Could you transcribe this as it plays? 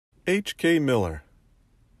H.K. Miller.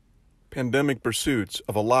 Pandemic pursuits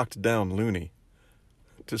of a locked-down loony.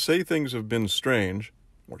 To say things have been strange,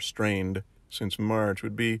 or strained, since March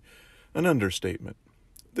would be an understatement.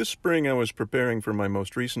 This spring I was preparing for my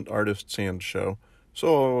most recent Artist's Hand show,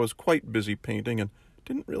 so I was quite busy painting and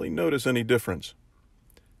didn't really notice any difference.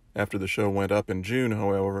 After the show went up in June,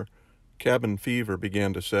 however, cabin fever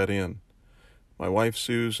began to set in. My wife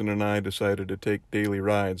Susan and I decided to take daily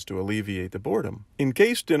rides to alleviate the boredom.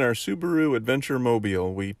 Encased in our Subaru Adventure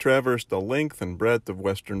Mobile, we traversed the length and breadth of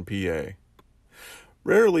western PA.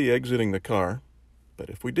 Rarely exiting the car, but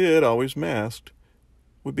if we did, always masked,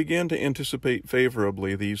 we began to anticipate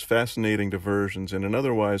favorably these fascinating diversions in an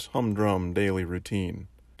otherwise humdrum daily routine.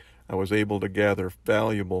 I was able to gather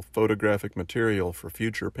valuable photographic material for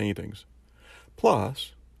future paintings.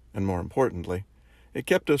 Plus, and more importantly, it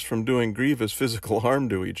kept us from doing grievous physical harm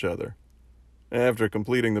to each other. After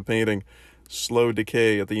completing the painting, Slow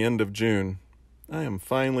Decay, at the end of June, I am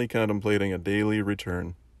finally contemplating a daily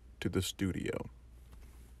return to the studio.